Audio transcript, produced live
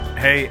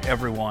Hey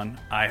everyone,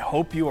 I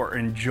hope you are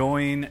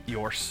enjoying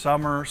your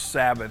summer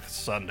Sabbath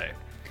Sunday.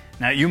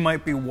 Now you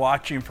might be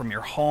watching from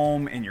your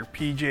home in your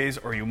PJs,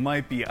 or you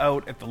might be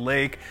out at the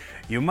lake.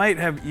 You might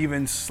have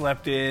even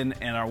slept in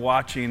and are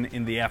watching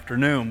in the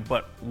afternoon,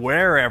 but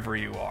wherever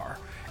you are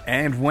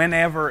and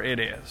whenever it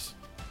is,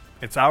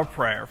 it's our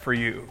prayer for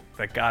you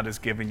that God has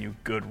given you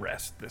good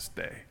rest this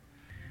day.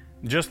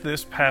 Just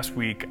this past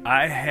week,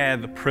 I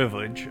had the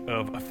privilege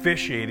of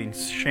officiating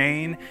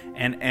Shane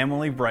and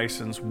Emily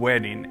Bryson's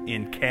wedding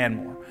in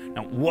Canmore.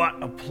 Now,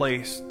 what a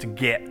place to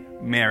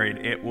get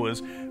married. It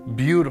was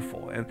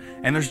beautiful.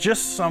 And there's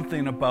just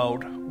something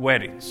about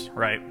weddings,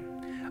 right?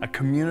 A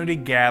community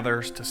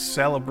gathers to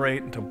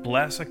celebrate and to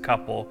bless a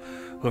couple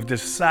who have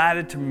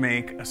decided to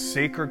make a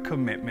sacred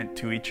commitment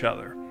to each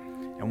other.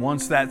 And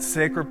once that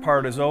sacred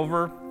part is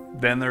over,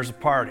 then there's a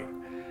party.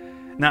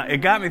 Now, it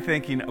got me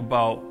thinking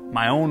about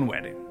my own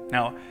wedding.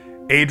 Now,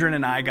 Adrian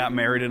and I got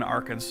married in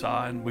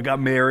Arkansas, and we got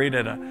married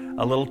at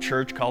a little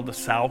church called the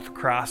South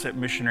Crossett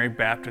Missionary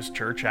Baptist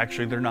Church.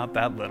 Actually, they're not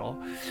that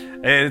little.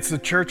 It's the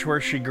church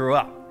where she grew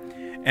up.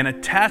 And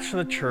attached to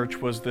the church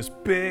was this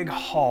big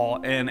hall,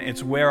 and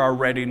it's where our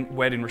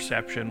wedding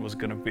reception was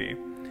going to be.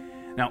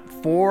 Now,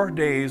 4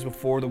 days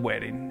before the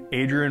wedding,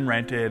 Adrian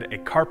rented a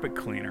carpet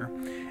cleaner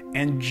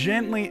and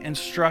gently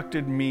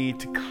instructed me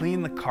to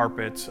clean the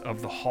carpets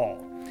of the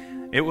hall.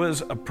 It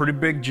was a pretty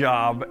big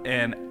job,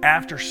 and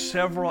after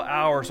several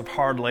hours of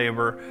hard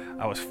labor,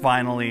 I was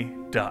finally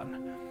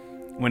done.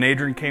 When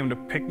Adrian came to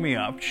pick me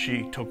up,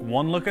 she took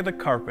one look at the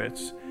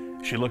carpets,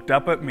 she looked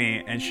up at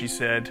me, and she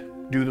said,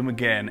 "Do them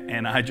again,"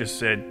 and I just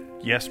said,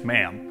 "Yes,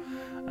 ma'am."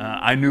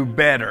 I knew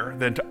better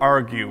than to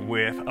argue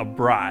with a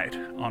bride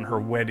on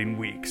her wedding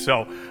week,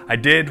 so I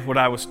did what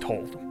I was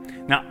told.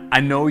 Now, I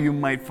know you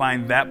might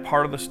find that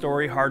part of the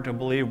story hard to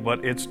believe,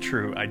 but it's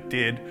true. I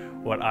did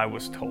what I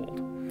was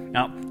told.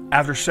 Now,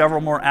 after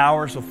several more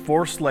hours of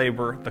forced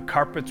labor, the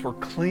carpets were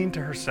cleaned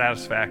to her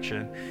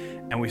satisfaction,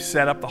 and we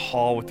set up the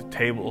hall with the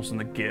tables and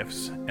the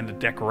gifts and the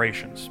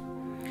decorations.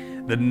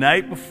 The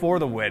night before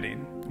the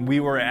wedding, we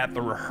were at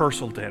the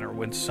rehearsal dinner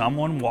when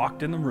someone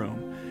walked in the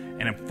room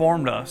and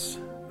informed us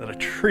that a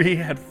tree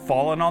had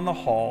fallen on the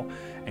hall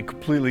and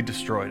completely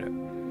destroyed it.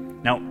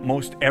 Now,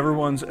 most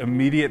everyone's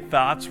immediate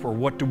thoughts were,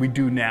 what do we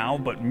do now?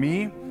 But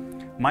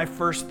my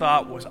first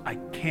thought was, I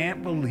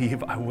can't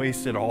believe I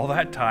wasted all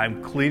that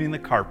time cleaning the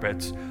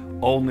carpets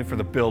only for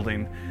the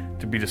building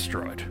to be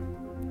destroyed.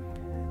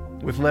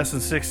 With less than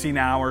 16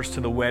 hours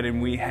to the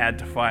wedding, we had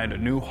to find a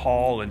new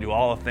hall and do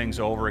all the things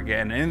over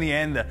again. And in the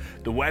end,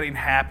 the wedding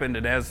happened,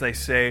 and as they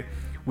say,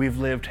 we've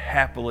lived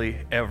happily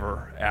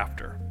ever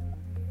after.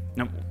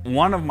 Now,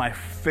 one of my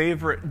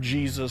favorite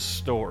Jesus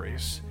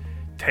stories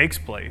takes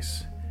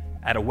place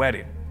at a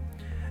wedding.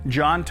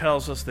 John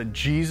tells us that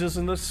Jesus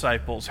and the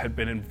disciples had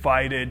been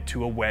invited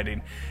to a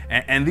wedding,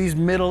 and these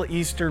Middle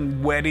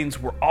Eastern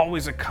weddings were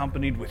always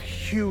accompanied with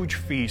huge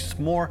feasts,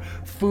 more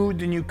food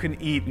than you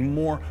can eat,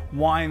 more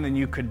wine than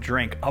you could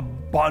drink,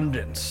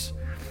 abundance.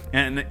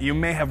 And you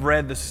may have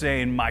read the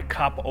saying, "My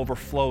cup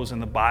overflows" in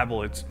the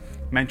Bible. It's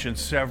mentioned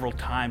several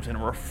times, and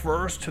it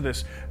refers to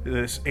this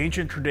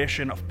ancient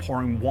tradition of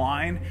pouring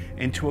wine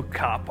into a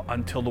cup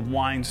until the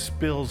wine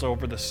spills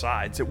over the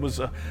sides. It was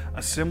a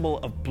symbol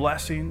of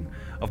blessing,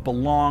 of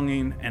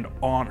belonging, and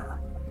honor.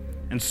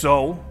 And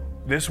so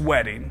this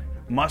wedding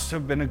must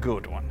have been a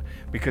good one,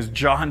 because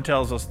John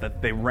tells us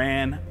that they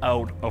ran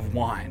out of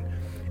wine.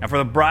 And for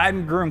the bride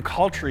and groom,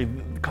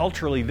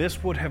 culturally,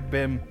 this would have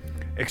been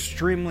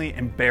extremely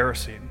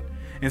embarrassing.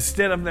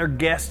 Instead of their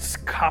guests'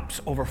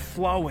 cups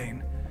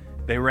overflowing,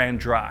 they ran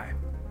dry.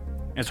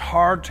 It's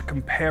hard to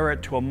compare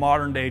it to a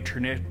modern day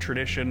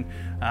tradition,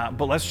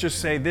 but let's just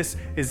say this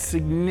is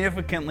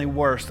significantly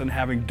worse than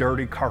having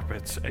dirty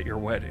carpets at your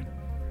wedding.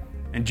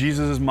 And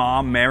Jesus'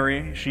 mom,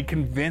 Mary, she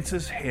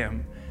convinces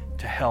him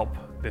to help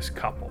this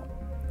couple.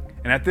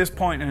 And at this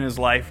point in his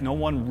life, no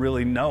one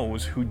really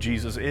knows who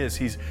Jesus is.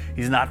 He's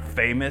not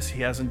famous.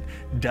 He hasn't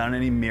done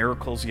any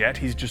miracles yet.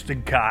 He's just a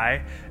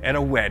guy at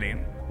a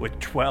wedding with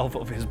 12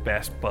 of his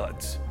best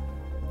buds.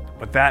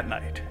 But that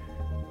night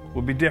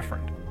would be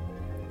different.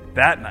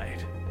 That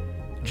night,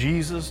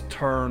 Jesus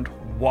turned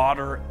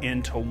water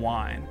into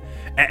wine.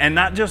 And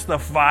not just the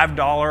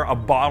 $5 a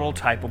bottle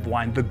type of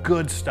wine, the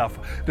good stuff,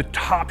 the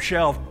top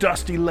shelf,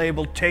 dusty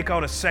label, take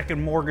out a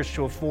second mortgage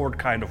to afford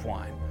kind of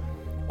wine.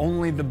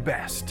 Only the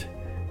best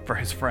for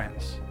his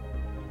friends.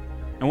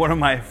 And one of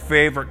my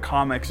favorite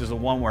comics is the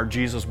one where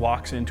Jesus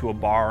walks into a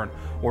bar and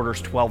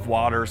orders 12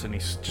 waters, and he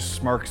just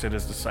smirks at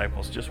his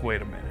disciples. Just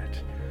wait a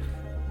minute.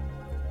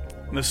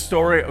 The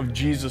story of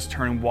Jesus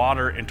turning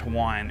water into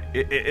wine,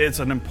 it's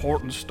an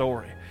important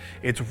story.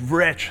 It's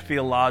rich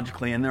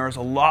theologically, and there is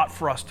a lot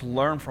for us to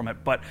learn from it.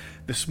 But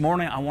this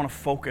morning, I want to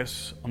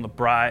focus on the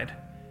bride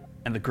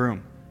and the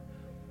groom.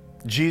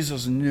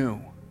 Jesus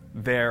knew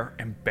their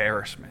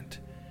embarrassment,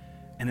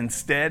 and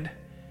instead,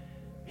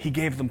 he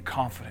gave them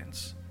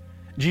confidence.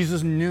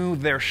 Jesus knew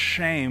their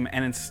shame,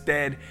 and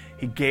instead,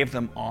 he gave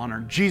them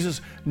honor. Jesus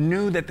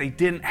knew that they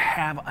didn't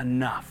have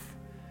enough,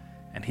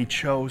 and he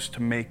chose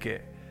to make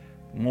it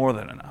more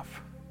than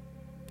enough.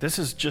 This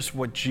is just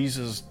what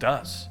Jesus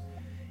does.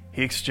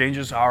 He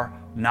exchanges our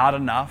not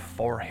enough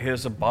for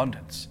his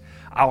abundance,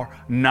 our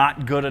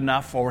not good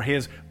enough for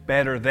his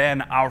better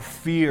than, our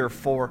fear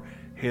for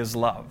his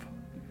love.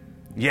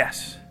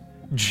 Yes,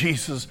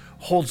 Jesus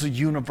holds the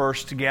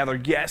universe together.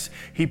 Yes,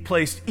 he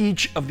placed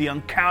each of the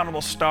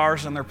uncountable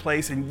stars in their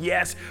place. And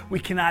yes, we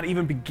cannot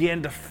even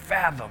begin to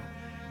fathom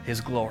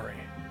his glory.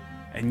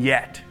 And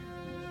yet,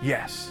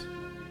 yes,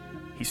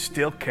 he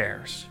still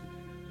cares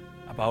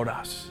about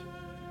us,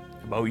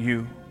 about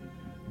you,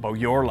 about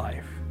your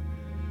life,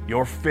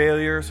 your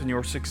failures and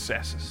your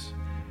successes,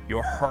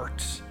 your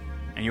hurts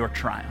and your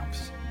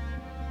triumphs.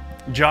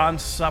 John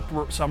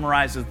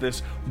summarizes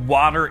this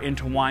water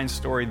into wine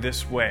story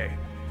this way.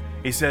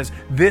 He says,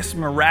 this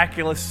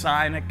miraculous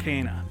sign at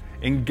Cana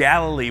in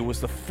Galilee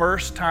was the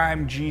first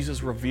time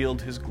Jesus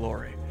revealed his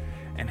glory,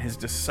 and his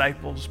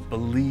disciples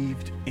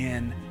believed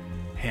in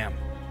him.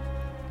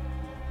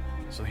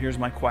 So here's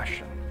my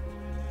question.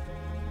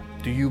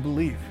 Do you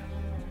believe?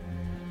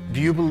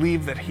 Do you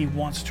believe that he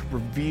wants to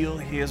reveal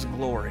his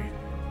glory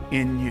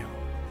in you?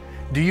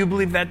 Do you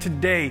believe that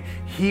today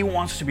he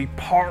wants to be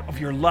part of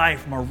your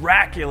life,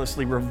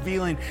 miraculously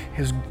revealing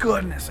his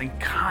goodness and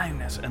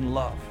kindness and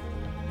love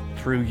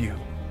through you?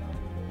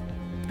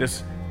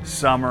 This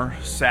summer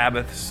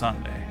Sabbath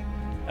Sunday,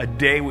 a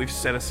day we've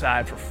set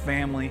aside for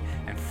family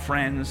and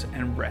friends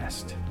and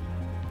rest,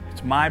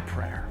 it's my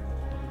prayer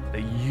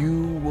that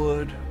you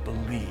would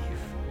believe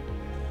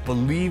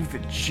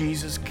that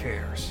Jesus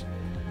cares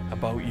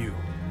about you.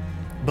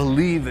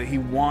 Believe that he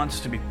wants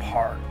to be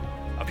part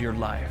of your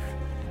life.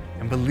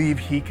 And believe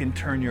he can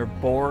turn your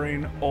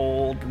boring,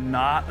 old,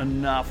 not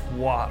enough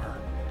water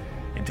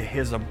into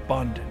his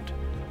abundant,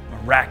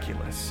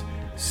 miraculous,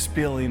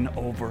 spilling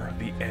over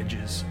the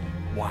edges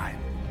wine.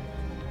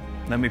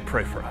 Let me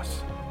pray for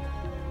us.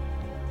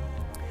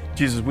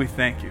 Jesus, we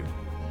thank you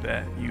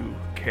that you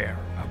care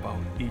about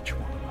each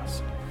one of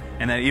us.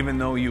 And that even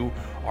though you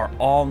are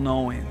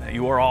all-knowing, that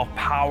you are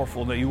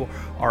all-powerful, that you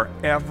are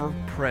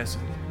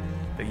ever-present,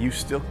 that you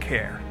still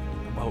care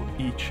about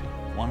each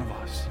one of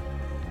us,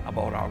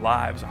 about our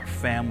lives, our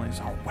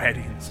families, our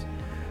weddings,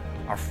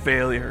 our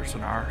failures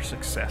and our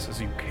successes.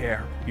 You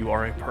care. You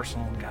are a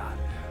personal God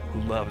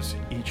who loves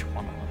each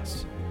one of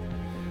us.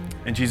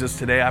 And Jesus,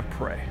 today I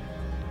pray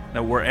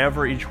that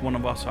wherever each one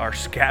of us are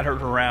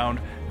scattered around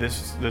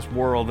this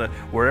world, that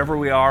wherever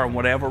we are and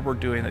whatever we're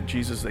doing, that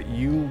Jesus, that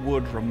you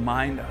would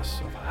remind us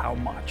of how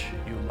much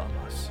you love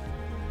us.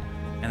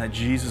 And that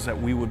Jesus,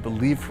 that we would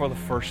believe for the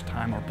first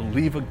time, or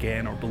believe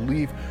again, or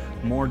believe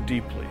more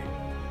deeply,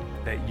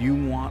 that you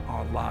want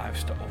our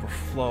lives to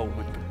overflow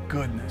with the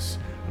goodness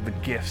of the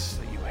gifts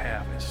that you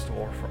have in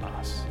store for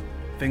us.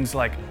 Things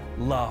like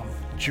love,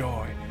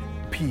 joy,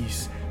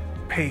 peace,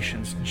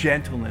 patience,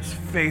 gentleness,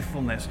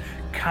 faithfulness,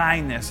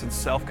 kindness, and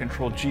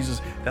self-control.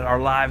 Jesus, that our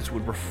lives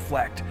would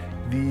reflect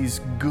these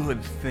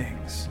good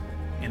things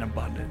in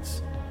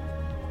abundance.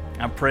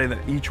 I pray that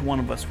each one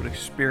of us would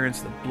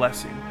experience the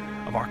blessing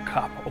of our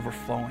cup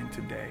overflowing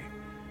today.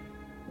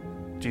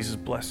 Jesus,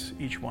 bless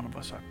each one of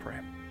us, I pray.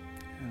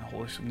 In the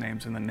holiest of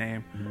names, in the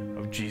name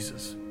of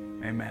Jesus.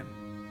 Amen.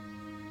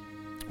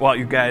 Well,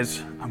 you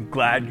guys, I'm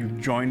glad you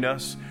joined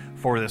us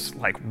for this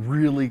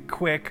really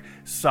quick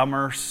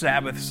summer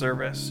Sabbath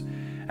service.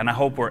 And I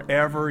hope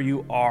wherever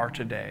you are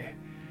today,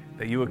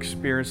 that you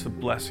experience the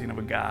blessing of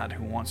a God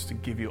who wants to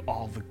give you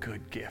all the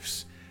good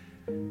gifts.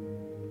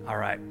 All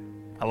right.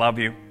 I love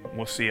you.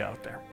 We'll see you out there.